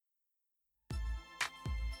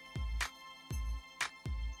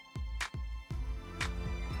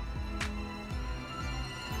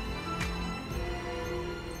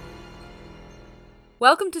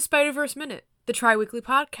Welcome to Spider-Verse Minute, the tri-weekly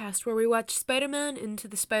podcast where we watch Spider-Man into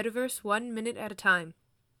the Spider-Verse 1 minute at a time.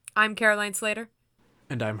 I'm Caroline Slater.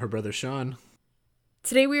 And I'm her brother Sean.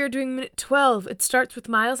 Today we are doing minute 12. It starts with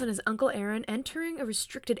Miles and his Uncle Aaron entering a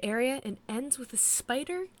restricted area and ends with a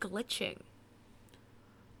spider glitching.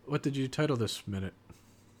 What did you title this minute?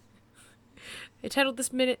 I titled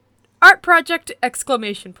this minute, Art Project!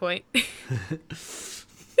 Exclamation point. Because,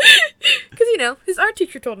 his art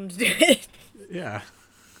teacher told him to do it. Yeah.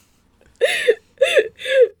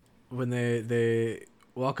 When they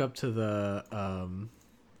walk up to the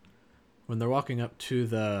when they're walking up to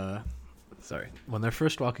the when they're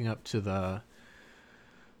first walking up to the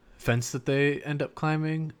fence that they end up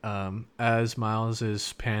climbing, as Miles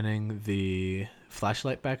is panning the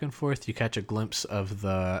flashlight back and forth, you catch a glimpse of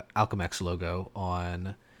the Alchemex logo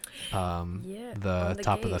on the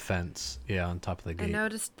top gate. of the fence. Yeah, on top of the gate. I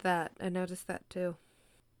noticed that too.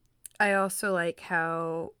 I also like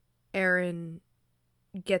how Aaron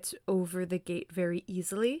gets over the gate very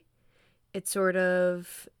easily. It sort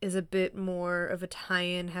of is a bit more of a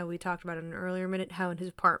tie-in how we talked about in an earlier minute, how in his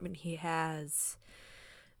apartment he has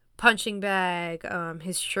punching bag,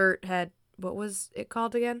 his shirt had, what was it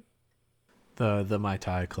called again? The Mai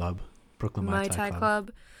Tai Club. Brooklyn Mai Tai Club.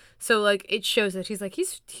 So it shows that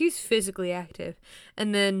he's physically active.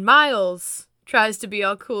 And then Miles tries to be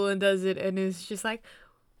all cool and does it and is just like,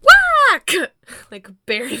 whack!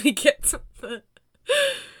 Barely gets on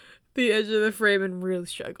the edge of the frame and really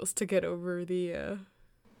struggles to get over the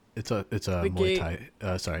It's a Muay Thai.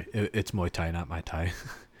 It's Muay Thai, not Mai Tai.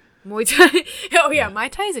 Muay Thai? Oh yeah, Mai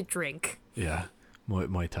Tai is a drink. Yeah,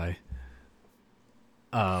 Muay Thai.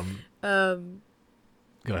 Go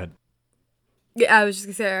ahead. Yeah, I was just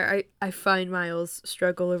gonna say I find Miles'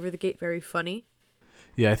 struggle over the gate very funny.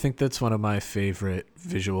 Yeah, I think that's one of my favorite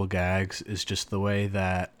visual gags, is just the way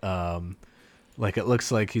that it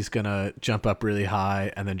looks like he's gonna jump up really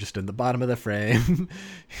high and then just in the bottom of the frame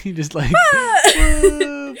he just you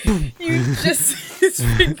just his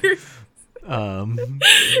fingers.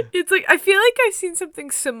 It's I feel like I've seen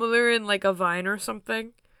something similar in a Vine or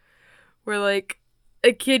something where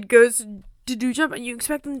a kid goes to do jump and you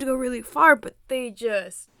expect them to go really far, but they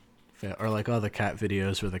just... Yeah, or all the cat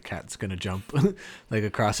videos where the cat's gonna jump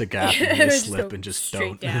across a gap and they slip and just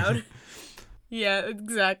straight don't. Down. Yeah,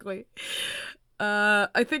 exactly.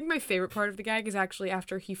 I think my favorite part of the gag is actually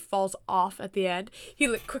after he falls off at the end. He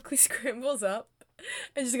quickly scrambles up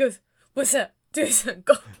and just goes, "What's up? Do his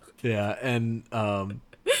uncle." Yeah, and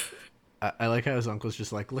I like how his uncle's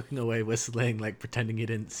just looking away, whistling, pretending he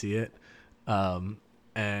didn't see it.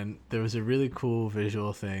 And there was a really cool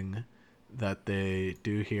visual thing that they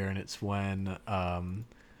do here, and it's when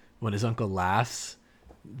his uncle laughs,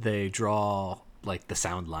 they draw the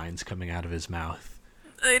sound lines coming out of his mouth.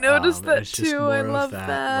 I noticed that it's just too. more I of love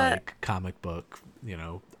that. Comic book,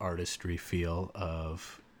 artistry feel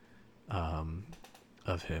of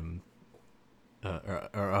him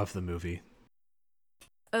or of the movie.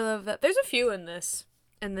 I love that. There's a few in this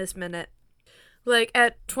minute.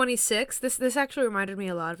 At 26, this actually reminded me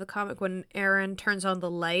a lot of the comic when Aaron turns on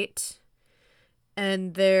the light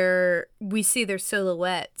and we see their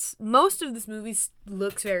silhouettes. Most of this movie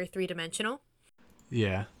looks very three-dimensional.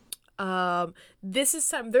 Yeah. This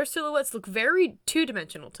is their silhouettes look very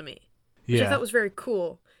two-dimensional to me, which Yeah. I thought was very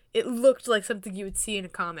cool. It looked like something you would see in a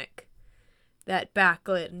comic, that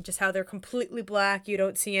backlit, and just how they're completely black. You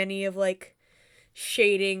don't see any of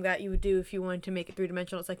shading that you would do if you wanted to make it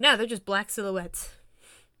three-dimensional. It's no, they're just black silhouettes.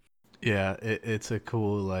 Yeah, it's a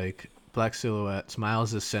cool black silhouette.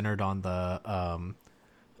 Miles is centered on the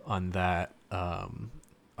on that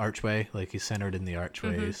archway, he's centered in the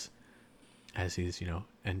archways as he's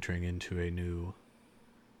entering into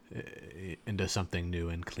into something new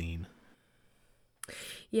and clean.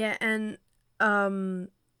 Yeah, and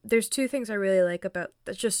there's two things I really like about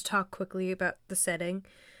that. Just to talk quickly about the setting.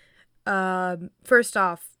 First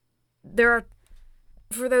off,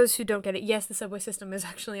 for those who don't get it, yes, the subway system is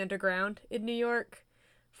actually underground in New York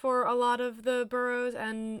for a lot of the boroughs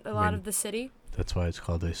and a lot of the city. That's why it's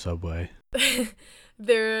called a subway.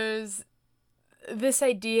 There's this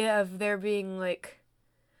idea of there being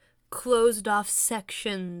closed off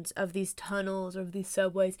sections of these tunnels or of these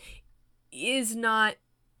subways is not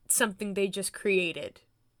something they just created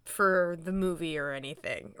for the movie or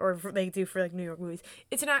anything, or they do for New York movies.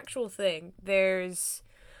 It's an actual thing. There's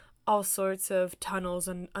all sorts of tunnels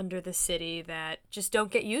under the city that just don't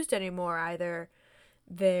get used anymore. Either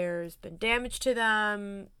there's been damage to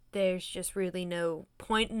them, there's just really no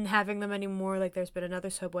point in having them anymore. There's been another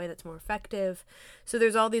subway that's more effective. So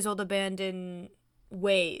there's all these old abandoned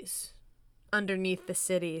ways underneath the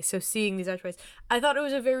city. So seeing these archways, I thought it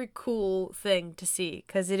was a very cool thing to see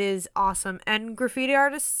because it is awesome. And graffiti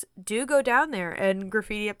artists do go down there and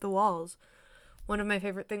graffiti up the walls. One of my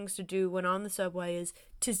favorite things to do when on the subway is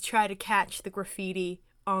to try to catch the graffiti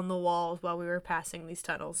on the walls while we were passing these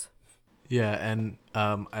tunnels. Yeah, and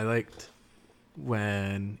I liked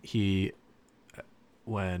when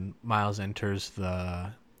Miles enters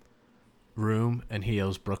the room and he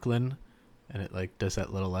yells Brooklyn, and it like does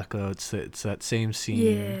that little echo. It's that same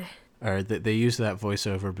scene. Yeah. Or they use that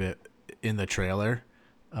voiceover bit in the trailer,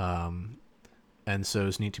 and so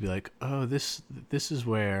it's neat to be like, oh, this is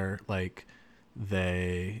where like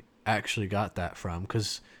they actually got that from,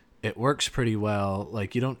 because it works pretty well.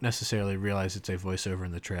 Like, you don't necessarily realize it's a voiceover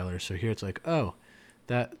in the trailer, so here it's like, oh,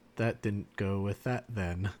 that didn't go with that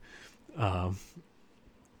then.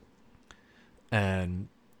 And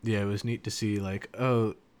yeah, it was neat to see like,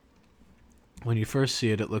 oh, when you first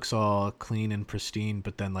see it, it looks all clean and pristine,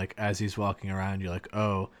 but then like as he's walking around, you're like,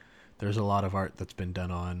 oh, there's a lot of art that's been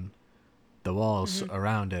done on the walls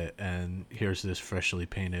around it, and here's this freshly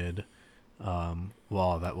painted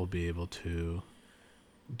wall that we'll be able to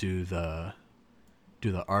do the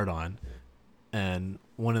art on. And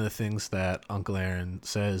one of the things that Uncle Aaron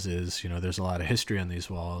says is, there's a lot of history on these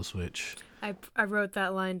walls, which I wrote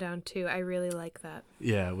that line down too. I really like that.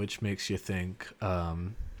 Yeah, which makes you think,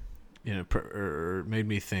 or made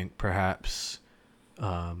me think perhaps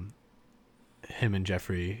him and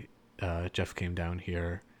Jeffrey, Jeff came down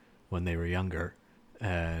here when they were younger,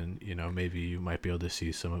 and maybe you might be able to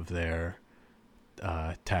see some of their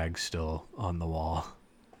tags still on the wall.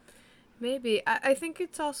 Maybe. I think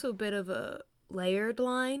it's also a bit of a layered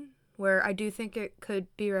line, where I do think it could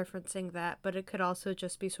be referencing that, but it could also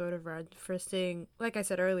just be sort of referencing, like I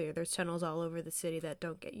said earlier, there's tunnels all over the city that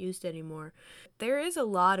don't get used anymore. There is a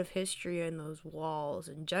lot of history in those walls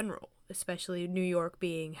in general, especially New York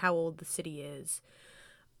being how old the city is.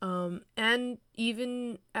 And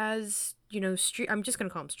even as, I'm just going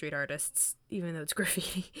to call them street artists, even though it's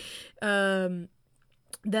graffiti.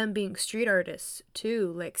 Them being street artists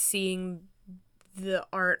too, like seeing the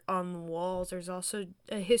art on the walls, there's also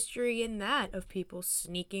a history in that of people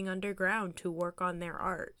sneaking underground to work on their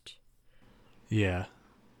art. Yeah.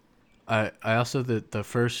 I also, the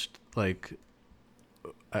first, like,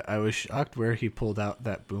 I was shocked where he pulled out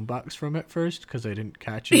that boombox from at first, because I didn't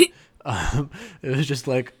catch it. It was just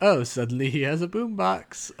like, oh, suddenly he has a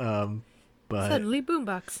boombox. But suddenly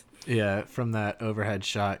boombox. Yeah, from that overhead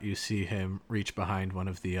shot, you see him reach behind one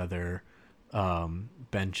of the other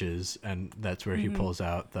benches, and that's where he pulls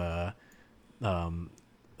out the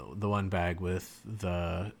one bag with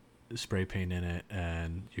the spray paint in it,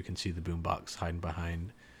 and you can see the boombox hiding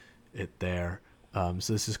behind it there.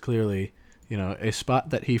 So this is clearly, a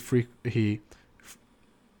spot that he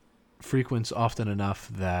frequents often enough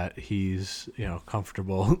that he's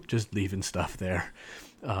comfortable just leaving stuff there.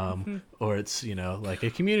 Or it's like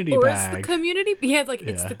a community or bag, it's the community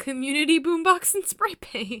it's the community boombox and spray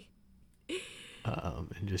paint.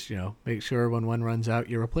 And just make sure when one runs out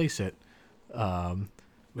you replace it,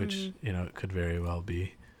 which it could very well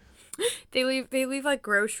be. They leave like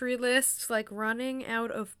grocery lists like running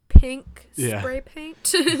out of pink spray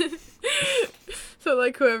paint. So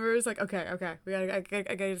like whoever's like, okay, I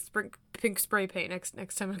gotta pink spray paint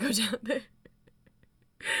next time I go down there.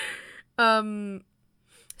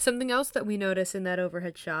 Something else that we notice in that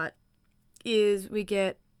overhead shot is we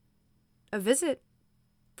get a visit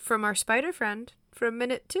from our spider friend from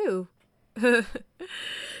minute 2.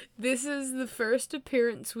 This is the first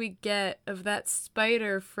appearance we get of that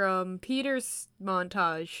spider from Peter's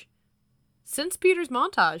montage. Since Peter's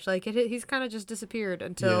montage, like he's kind of just disappeared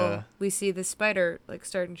until we see the spider like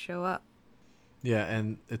starting to show up. Yeah,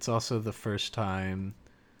 and it's also the first time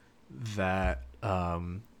that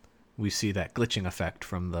we see that glitching effect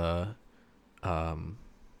from the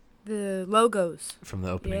logos from the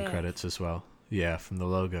opening credits as well. Yeah, from the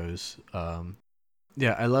logos.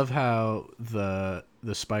 Yeah, I love how the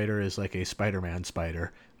spider is like a Spider-Man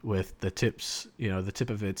spider, with the tips, the tip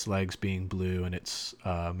of its legs being blue and its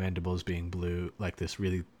mandibles being blue, like this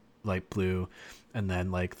really light blue, and then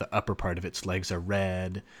like the upper part of its legs are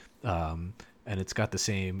red, and it's got the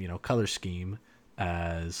same color scheme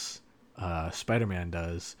as Spider-Man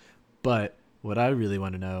does. But what I really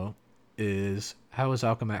want to know is, how is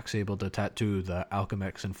Alchemax able to tattoo the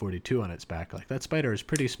Alchemax in 42 on its back? Like, that spider is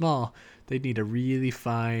pretty small. They'd need a really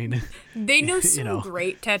fine... They know some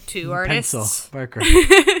great tattoo artists. Pencil, marker.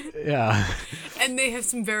 Yeah. And they have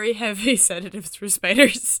some very heavy sedatives for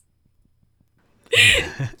spiders.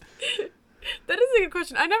 That is a good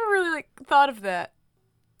question. I never really thought of that.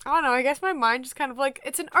 I don't know, I guess my mind just kind of like,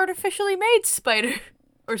 it's an artificially made spider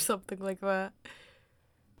or something like that.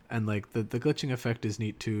 And like the glitching effect is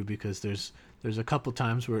neat too because there's a couple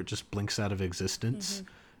times where it just blinks out of existence.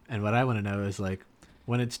 And what I want to know is like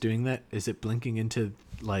when it's doing that, is it blinking into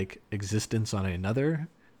like existence on another,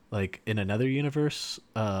 like in another universe,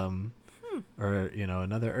 or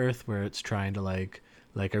another Earth where it's trying to like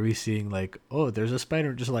are we seeing like, oh, there's a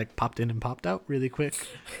spider just like popped in and popped out really quick,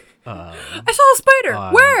 I saw a spider!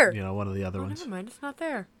 Where? one of the other Oh, ones. never mind, it's not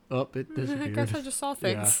there. Oh, it I disappeared. guess I just saw Yeah.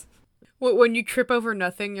 things. When you trip over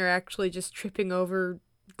nothing, you're actually just tripping over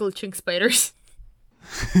glitching spiders.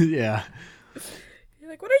 Yeah. You're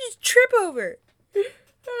like, what did I just trip over?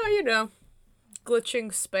 Oh,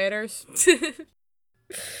 glitching spiders.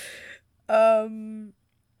 I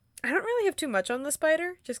don't really have too much on the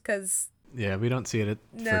spider, just because Yeah, we don't see it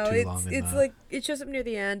no, for too long. it's like it shows up near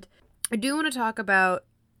the end. I do want to talk about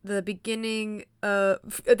the beginning.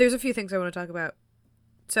 There's a few things I want to talk about.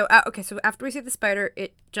 So okay, so after we see the spider,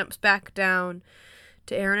 it jumps back down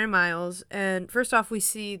to Aaron and Miles, and first off, we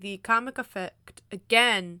see the comic effect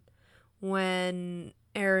again when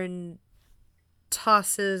Aaron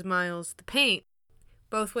tosses Miles the paint,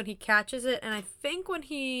 both when he catches it and I think when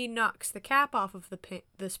he knocks the cap off of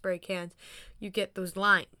the spray cans, you get those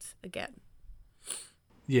lines again.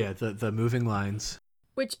 Yeah, the moving lines.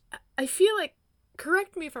 Which I feel like,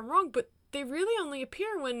 correct me if I'm wrong, but they really only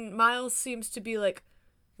appear when Miles seems to be like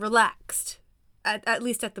relaxed, at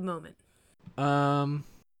least at the moment. I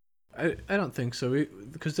don't think so.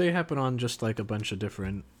 Because they happen on just like a bunch of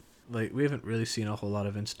different, like we haven't really seen a whole lot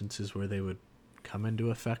of instances where they would come into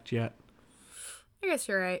effect yet. I guess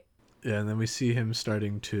you're right. Yeah, and then we see him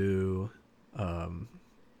starting to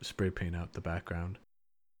spray paint out the background.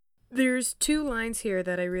 There's two lines here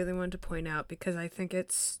that I really wanted to point out because I think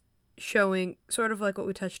it's showing sort of like what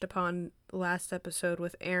we touched upon last episode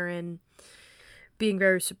with Aaron being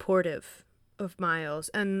very supportive of Miles,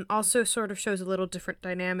 and also sort of shows a little different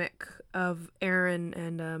dynamic of Aaron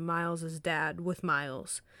and Miles's dad with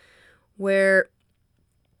Miles, where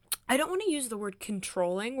I don't want to use the word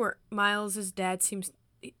controlling, where Miles's dad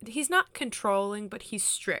he's not controlling, but he's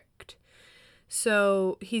strict.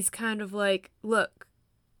 So he's kind of like, look,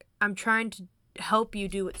 I'm trying to help you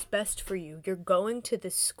do what's best for you. You're going to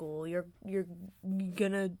this school. You're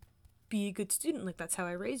gonna be a good student. Like, that's how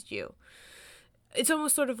I raised you. It's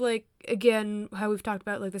almost sort of like, again, how we've talked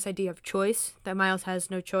about like this idea of choice, that Miles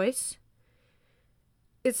has no choice.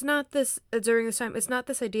 It's not this, during this time, it's not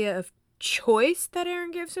this idea of choice that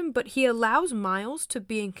Aaron gives him, but he allows Miles to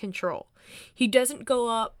be in control. He doesn't go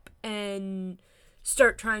up and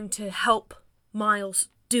start trying to help Miles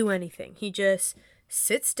do anything. He just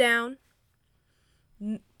sits down.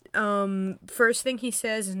 First thing he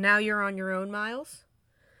says is, now you're on your own, Miles.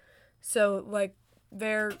 So, like,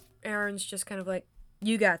 Aaron's just kind of like,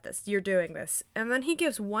 you got this, you're doing this. And then he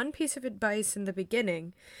gives one piece of advice in the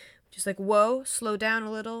beginning, just like, whoa, slow down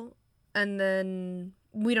a little. And then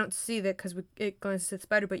we don't see that because it glances at the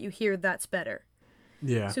spider, but you hear that's better.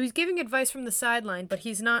 Yeah. So he's giving advice from the sideline, but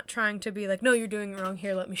he's not trying to be like, no, you're doing it wrong,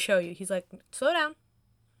 here, let me show you. He's like, slow down.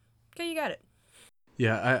 Okay, you got it.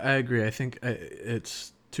 Yeah, I agree. I think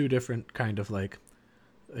it's two different kind of like,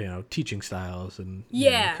 teaching styles and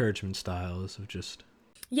encouragement styles of just...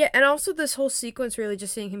 Yeah, and also this whole sequence, really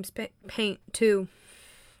just seeing him paint too,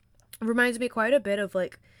 reminds me quite a bit of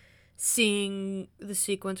like seeing the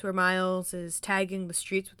sequence where Miles is tagging the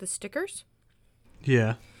streets with the stickers.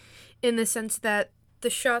 Yeah. In the sense that the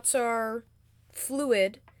shots are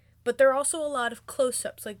fluid, but they're also a lot of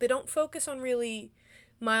close-ups. Like, they don't focus on really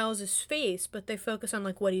Miles's face, but they focus on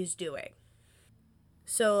like what he's doing.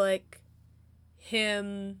 So like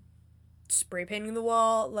him spray painting the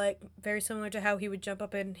wall, like very similar to how he would jump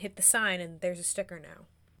up and hit the sign and there's a sticker now.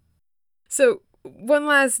 So one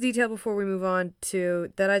last detail before we move on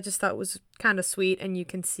to that I just thought was kind of sweet, and you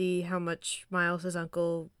can see how much Miles's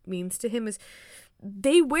uncle means to him, is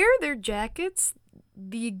they wear their jackets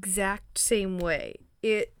the exact same way.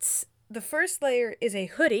 It's the first layer is a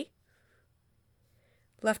hoodie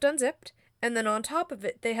left unzipped, and then on top of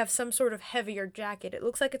it they have some sort of heavier jacket. It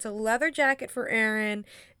looks like it's a leather jacket for Aaron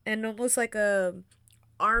and almost like a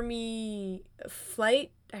army flight,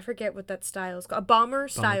 I forget what that style is called, a bomber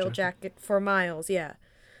style jacket for Miles, yeah,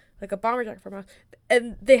 like a bomber jacket for Miles,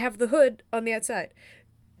 and they have the hood on the outside.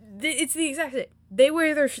 It's the exact same. They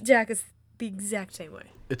wear their jackets the exact same way.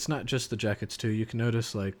 It's not just the jackets too. You can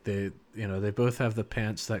notice like they both have the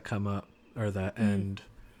pants that come up or that end,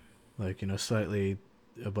 like slightly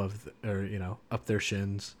above up their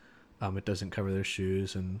shins. It doesn't cover their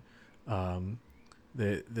shoes, and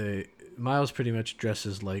they Miles pretty much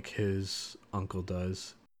dresses like his uncle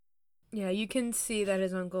does. Yeah, you can see that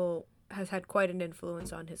his uncle has had quite an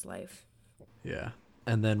influence on his life. Yeah.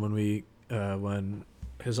 And then when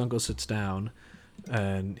his uncle sits down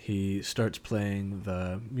and he starts playing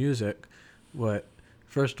the music,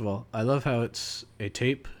 first of all, I love how it's a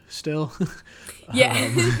tape still.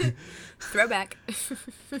 Yeah. Throwback.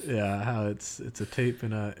 Yeah, how it's a tape in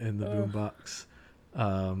the boombox.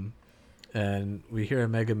 And we hear a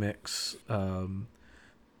mega mix, and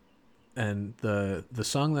the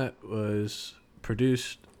song that was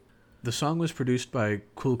produced the song was produced by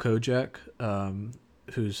Cool Kojak,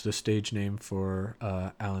 who's the stage name for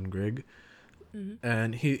Alan Grigg. Mm-hmm.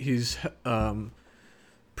 And he's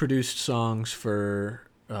produced songs for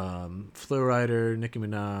Flo Rida, Nicki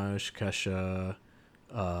Minaj, Kesha,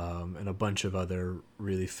 and a bunch of other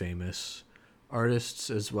really famous artists,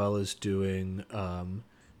 as well as doing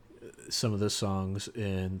some of the songs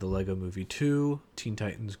in the Lego Movie 2, Teen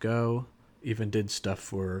Titans Go, even did stuff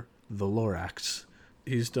for the Lorax.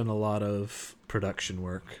 He's done a lot of production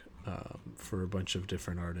work for a bunch of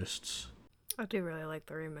different artists. I do really like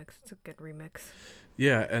the remix. It's a good remix.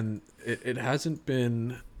 Yeah, and it hasn't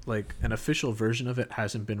been, like, an official version of it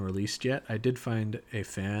hasn't been released yet. I did find a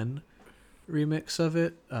fan remix of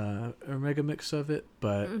it, or mega mix of it,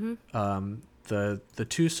 but the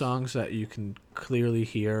two songs that you can clearly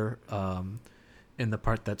hear in the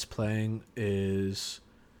part that's playing is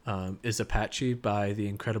Apache by the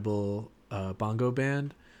Incredible Bongo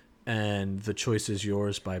Band and The Choice Is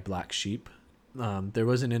Yours by Black Sheep. There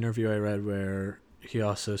was an interview I read where he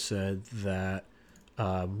also said that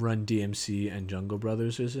Run DMC and Jungle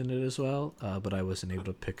Brothers is in it as well, but I wasn't able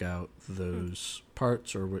to pick out those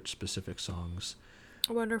parts or which specific songs.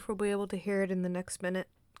 I wonder if we'll be able to hear it in the next minute,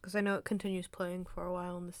 because I know it continues playing for a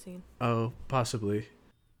while in the scene. Oh, possibly.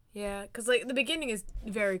 Yeah, because like the beginning is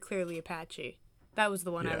very clearly Apache. That was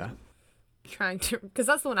the one Yeah. I'm trying to, because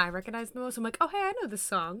that's the one I recognize the most. I'm like, oh hey, I know this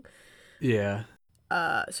song. Yeah.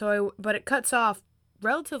 But it cuts off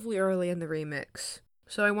relatively early in the remix.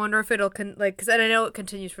 So I wonder if it'll because I know it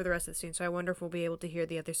continues for the rest of the scene. So I wonder if we'll be able to hear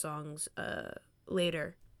the other songs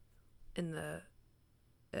later in the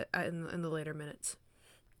later minutes.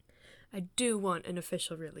 I do want an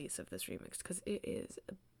official release of this remix because it is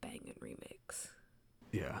a banging remix.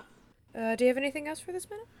 Yeah. Do you have anything else for this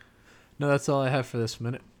minute? No, that's all I have for this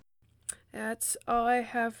minute. That's all I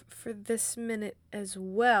have for this minute as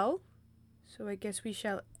well. So I guess we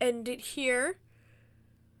shall end it here.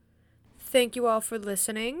 Thank you all for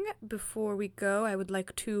listening. Before we go, I would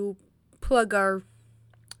like to plug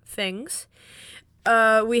things.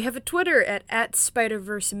 We have a Twitter at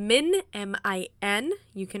 @SpiderverseMin, MIN.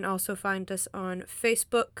 You can also find us on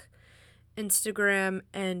Facebook, Instagram,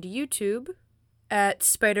 and YouTube at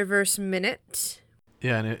Spiderverse Minute.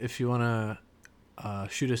 Yeah, and if you want to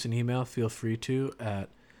shoot us an email, feel free to at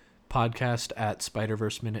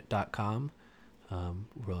podcast@spiderverseminute.com.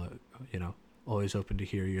 We're, always open to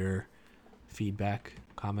hear your feedback,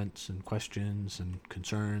 comments, and questions and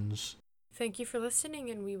concerns. Thank you for listening,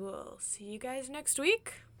 and we will see you guys next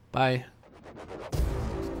week. Bye.